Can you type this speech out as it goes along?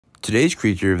Today's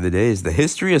creature of the day is the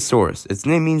Histriasaurus. Its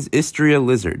name means Istria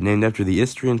lizard, named after the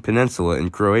Istrian Peninsula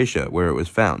in Croatia, where it was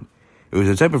found. It was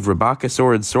a type of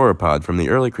rhombochesaurid sauropod from the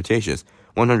early Cretaceous,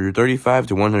 135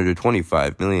 to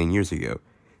 125 million years ago.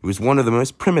 It was one of the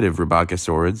most primitive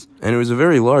rhombochesaurids, and it was a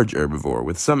very large herbivore,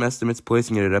 with some estimates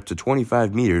placing it at up to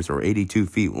 25 meters or 82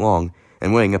 feet long,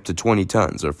 and weighing up to 20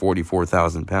 tons or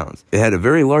 44,000 pounds. It had a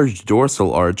very large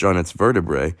dorsal arch on its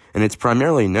vertebrae, and it's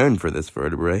primarily known for this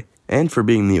vertebrae, and for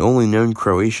being the only known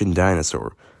Croatian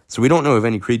dinosaur. So we don't know of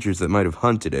any creatures that might have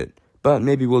hunted it, but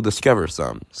maybe we'll discover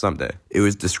some someday. It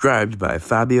was described by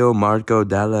Fabio Marco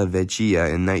dalla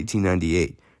Vecchia in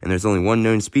 1998, and there's only one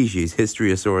known species,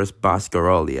 Histriasaurus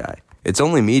boscareolii. Its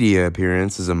only media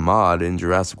appearance is a mod in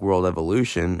Jurassic World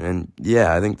Evolution, and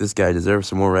yeah, I think this guy deserves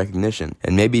some more recognition.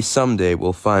 And maybe someday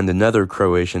we'll find another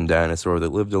Croatian dinosaur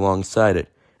that lived alongside it,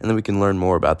 and then we can learn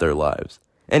more about their lives.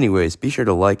 Anyways, be sure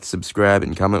to like, subscribe,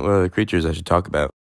 and comment what other creatures I should talk about.